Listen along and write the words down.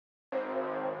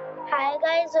Hi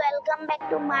guys, welcome back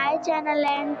to my channel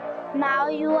and now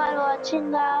you are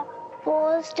watching a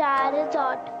 4-star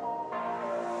resort.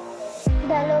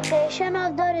 The location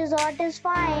of the resort is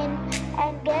fine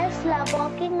and guests love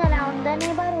walking around the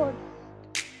neighborhood.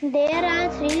 There are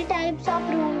 3 types of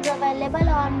rooms available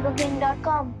on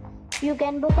booking.com. You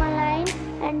can book online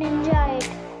and enjoy it.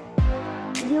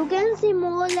 You can see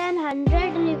more than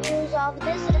 100 reviews of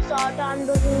this resort on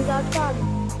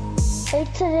booking.com.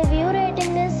 Its review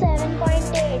rating is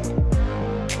 7.8,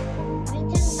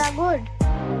 which is the good.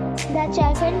 The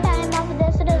check-in time of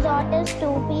this resort is 2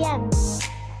 p.m.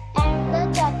 and the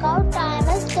check-out time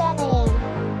is 10 a.m.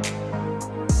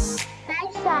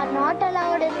 Pets are not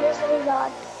allowed in this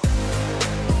resort.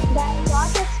 The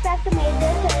resort expects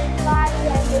major credit cards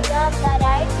and reserves the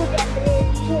right to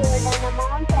temporarily hold an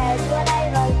amount prior to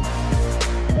arrival.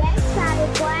 Guests are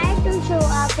required to show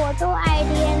a photo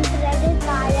ID and credit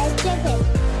card at check-in.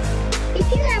 If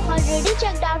you have already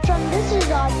checked out from this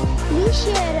resort, please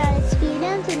share your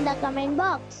experience in the comment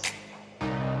box.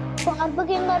 For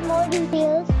booking or more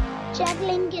details, check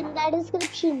link in the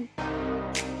description.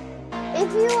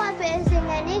 If you are facing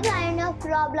any kind of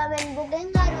problem in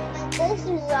booking a room in this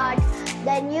resort,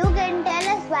 then you can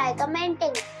tell us by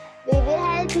commenting. We will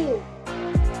help you.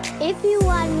 If you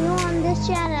are new on this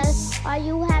channel or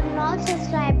you have not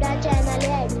subscribed our channel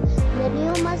yet, then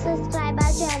you must subscribe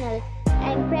our channel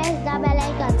and press the bell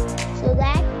icon so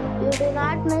that you do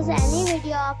not miss any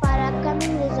video of our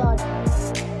upcoming resort.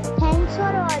 Thanks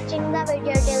for watching the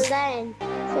video till the end.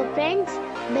 So friends,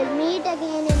 we'll meet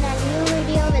again in a new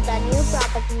video with a new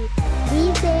property.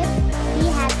 Be safe, be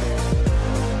happy.